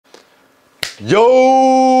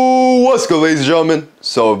Yo, what's good, ladies and gentlemen?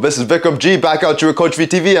 So this is Vikram G back out here with Coach V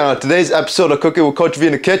TV, and on today's episode of Cooking with Coach V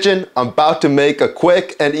in the Kitchen, I'm about to make a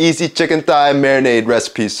quick and easy chicken thigh marinade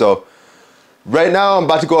recipe. So right now I'm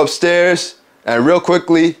about to go upstairs and real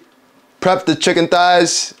quickly prep the chicken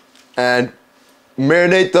thighs and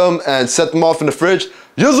marinate them and set them off in the fridge.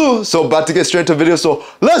 Yuzu! So about to get straight into the video, so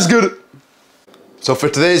let's get it! So for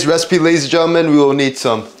today's recipe, ladies and gentlemen, we will need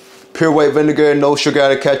some pure white vinegar, no sugar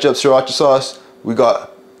added ketchup, sriracha sauce. We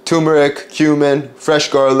got turmeric, cumin, fresh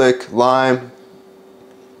garlic, lime,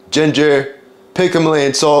 ginger, pink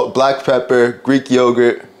Himalayan salt, black pepper, Greek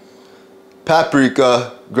yogurt,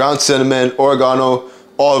 paprika, ground cinnamon, oregano,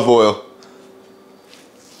 olive oil.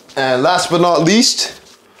 And last but not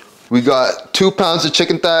least, we got 2 pounds of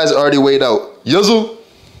chicken thighs already weighed out. Yuzu!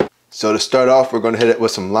 So to start off, we're gonna hit it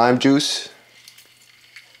with some lime juice,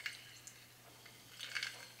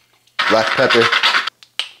 black pepper,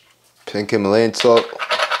 pink Himalayan salt,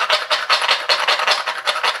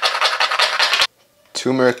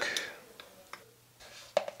 turmeric,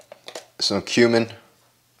 some cumin,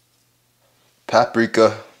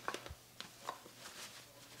 paprika,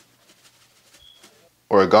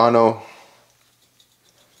 oregano,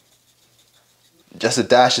 just a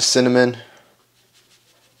dash of cinnamon,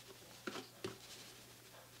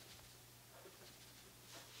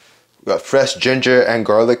 we got fresh ginger and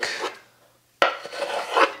garlic,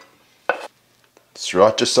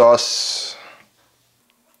 sriracha sauce,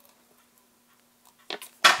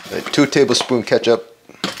 2 tablespoons ketchup,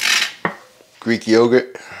 Greek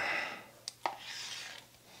yogurt,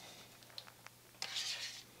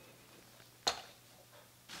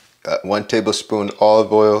 got 1 tablespoon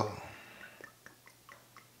olive oil,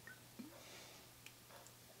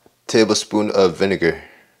 tablespoon of vinegar.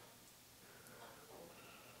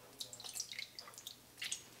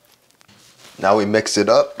 Now we mix it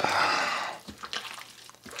up.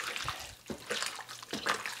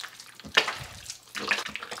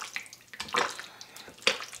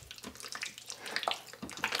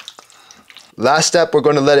 Last step, we're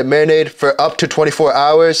going to let it marinate for up to 24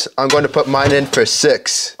 hours. I'm going to put mine in for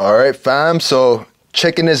 6. All right, fam, so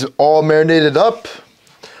chicken is all marinated up.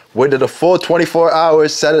 Waited a full 24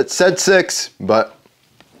 hours, said 6, but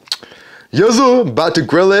yuzu, about to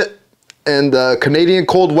grill it in the Canadian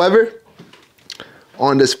cold weather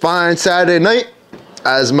on this fine Saturday night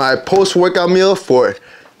as my post-workout meal for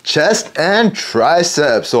chest and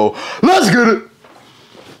triceps. So let's get it.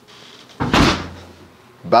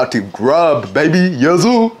 About to grub, baby,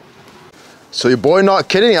 yuzu. So your boy not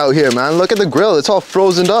kidding out here, man. Look at the grill, it's all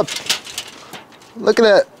frozen up. Look at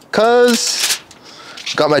that, cuz.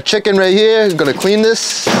 Got my chicken right here, I'm gonna clean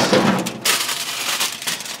this.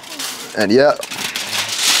 And yeah.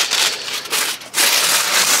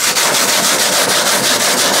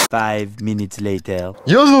 Five minutes later.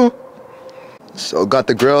 Yuzu! So got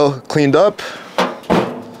the grill cleaned up.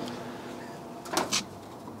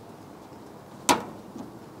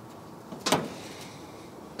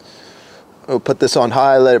 I'll put this on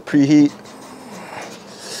high, let it preheat.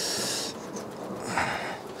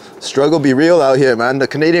 Struggle be real out here, man. The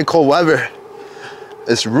Canadian cold weather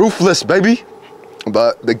is ruthless, baby.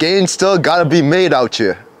 But the gain still gotta be made out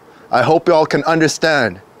here. I hope y'all can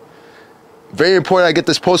understand. Very important I get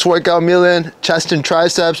this post-workout meal in. Chest and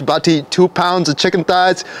triceps, about to eat 2 pounds of chicken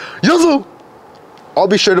thighs. Yuzu! I'll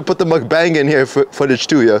be sure to put the mukbang in here for footage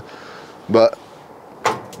too, yeah. But,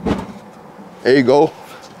 there you go.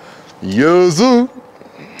 Yuzu!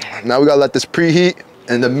 Now we gotta let this preheat.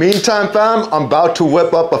 In the meantime, fam, I'm about to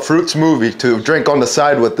whip up a fruit smoothie to drink on the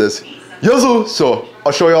side with this. Yuzu! So,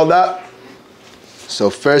 I'll show y'all that. So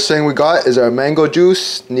first thing we got is our mango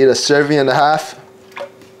juice. Need a serving and a half.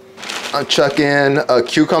 I'll chuck in a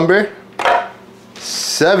cucumber,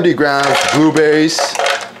 70 grams blueberries,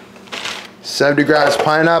 70 grams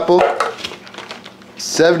pineapple,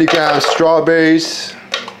 70 grams strawberries,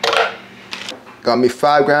 got me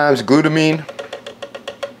 5 grams glutamine,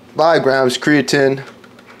 5 grams creatine,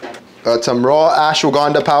 got some raw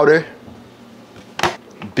ashwagandha powder,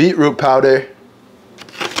 beetroot powder,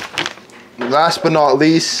 last but not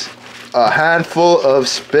least, a handful of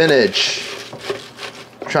spinach.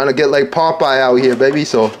 Trying to get like Popeye out here, baby,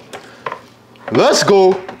 so let's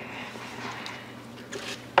go.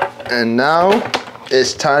 And now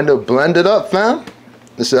it's time to blend it up, fam.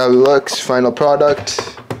 This is how it looks, final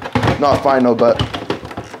product. Not final, but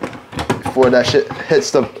before that shit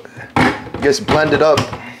hits the, gets blended up.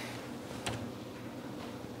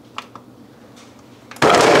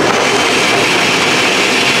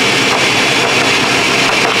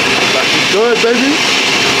 That's good, baby.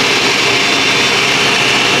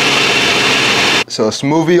 So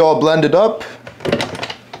smoothie all blended up.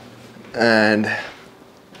 And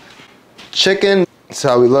chicken. That's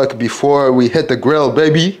how we look before we hit the grill,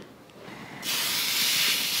 baby.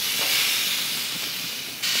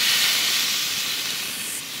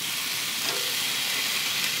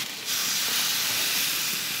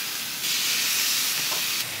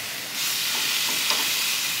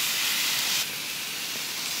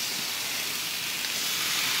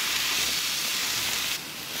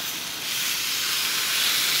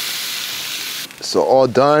 So all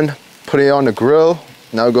done, put it on the grill.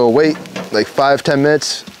 Now we're gonna wait like 5-10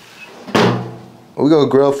 minutes. We gonna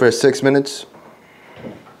grill for 6 minutes.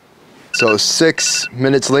 So 6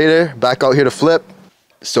 minutes later, back out here to flip.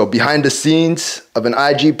 So behind the scenes of an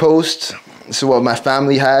IG post, this is what my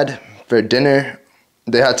family had for dinner.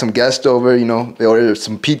 They had some guests over, you know, they ordered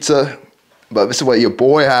some pizza. But this is what your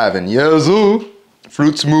boy having. Yazoo!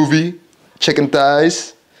 Fruit smoothie, chicken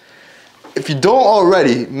thighs. If you don't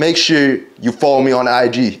already, make sure you follow me on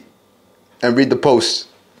IG and read the post.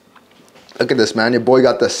 Look at this, man. Your boy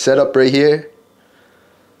got the setup right here.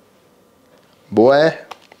 Boy,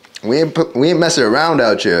 we ain't messing around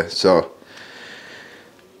out here. So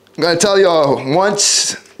I'm gonna tell y'all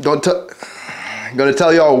once, I'm gonna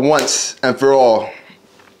tell y'all once and for all.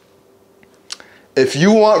 If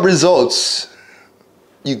you want results,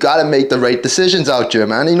 you gotta make the right decisions out here,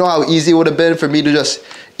 man. You know how easy it would have been for me to just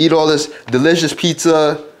eat all this delicious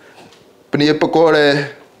pizza, paneer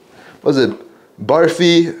pakore, what was it,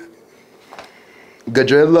 barfi,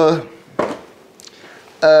 gajrilla.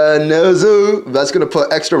 No, so that's gonna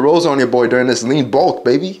put extra rolls on your boy during this lean bulk,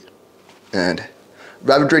 baby. And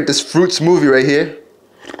rather drink this fruit smoothie right here.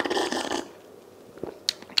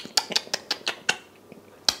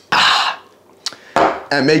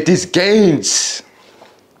 And make these gains.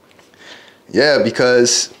 Yeah,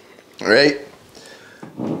 because, right?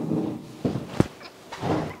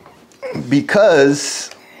 Because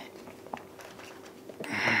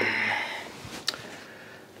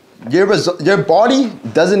your body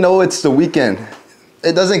doesn't know it's the weekend.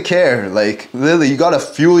 It doesn't care. Like, literally, you gotta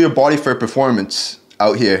fuel your body for performance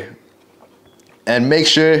out here. And make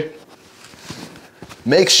sure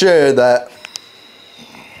that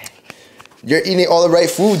you're eating all the right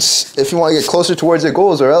foods if you want to get closer towards your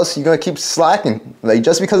goals, or else you're gonna keep slacking. Like,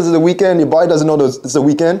 just because it's the weekend, your body doesn't know it's the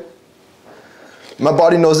weekend. My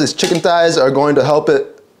body knows its chicken thighs are going to help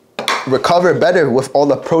it recover better with all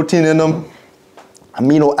the protein in them,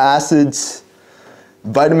 amino acids,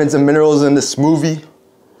 vitamins and minerals in the smoothie.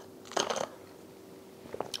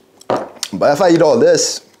 But if I eat all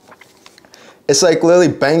this, it's like literally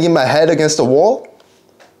banging my head against the wall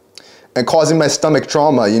and causing my stomach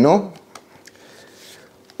trauma, you know?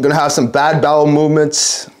 I'm gonna have some bad bowel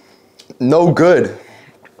movements. No good.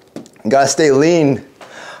 You gotta stay lean.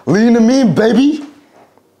 Lean and mean, baby.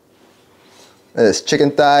 This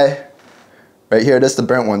chicken thigh right here. This is the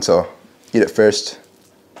burnt one, so eat it first.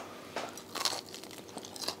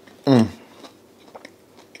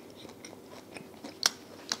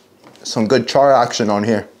 Some good char action on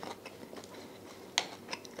here.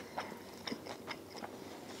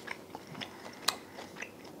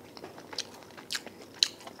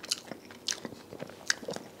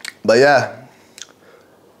 But yeah,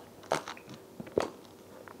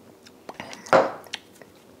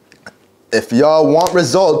 if y'all want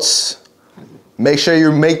results, make sure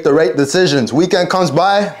you make the right decisions. Weekend comes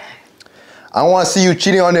by, I don't want to see you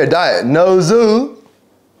cheating on your diet. No zoo.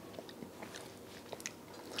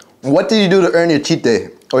 What did you do to earn your cheat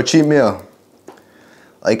day or cheat meal?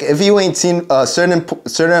 Like, if you ain't seen a certain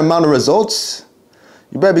amount of results,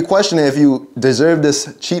 you better be questioning if you deserve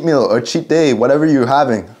this cheat meal or cheat day, whatever you're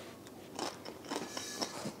having.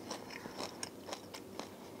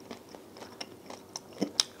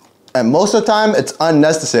 And most of the time, it's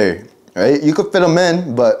unnecessary, right? You could fit them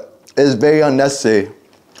in, but it's very unnecessary.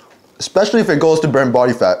 Especially if it goes to burn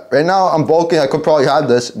body fat. Right now, I'm bulking, I could probably have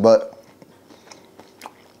this, but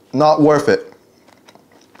not worth it.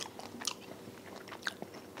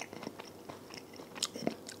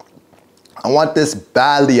 I want this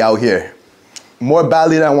badly out here. More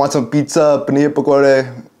badly than I want some pizza, paneer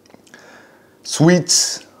pakore,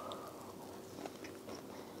 sweets.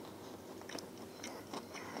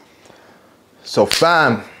 So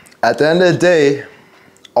fam, at the end of the day,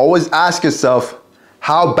 always ask yourself,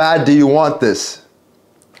 how bad do you want this?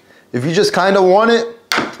 If you just kind of want it,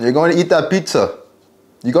 you're going to eat that pizza.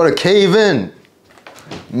 You got to cave in.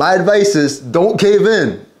 My advice is don't cave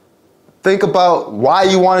in. Think about why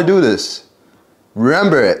you want to do this.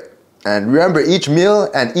 Remember it. And remember, each meal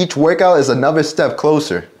and each workout is another step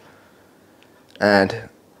closer. And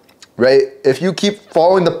right? If you keep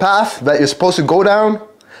following the path that you're supposed to go down,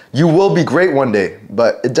 you will be great one day,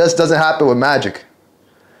 but it just doesn't happen with magic,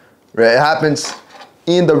 right? It happens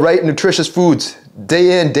eating the right nutritious foods,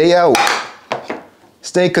 day in, day out,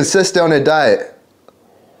 staying consistent on a diet.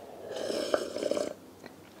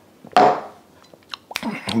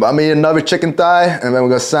 But I'm eating another chicken thigh, and then we're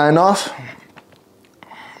gonna sign off.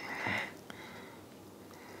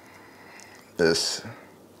 This.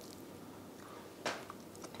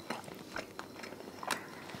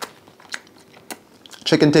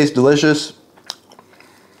 Chicken tastes delicious.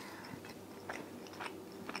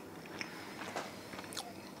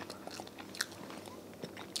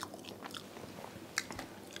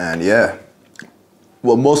 And yeah,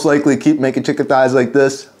 we'll most likely keep making chicken thighs like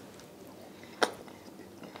this.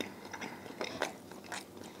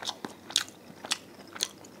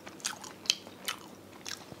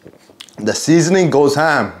 The seasoning goes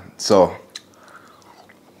ham, so.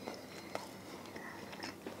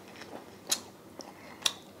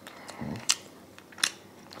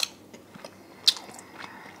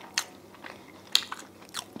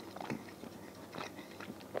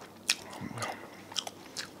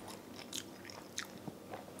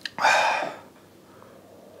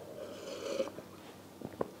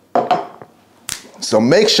 So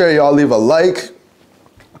make sure y'all leave a like,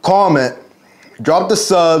 comment, drop the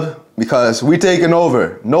sub, because we taking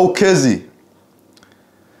over. No kizzy.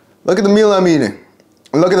 Look at the meal I'm eating.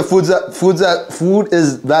 And look at the food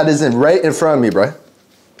is right in front of me, bro.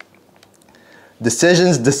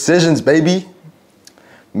 Decisions, baby.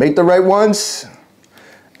 Make the right ones,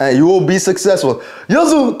 and you will be successful.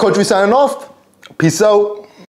 Yozu, Coach, we signing off. Peace out.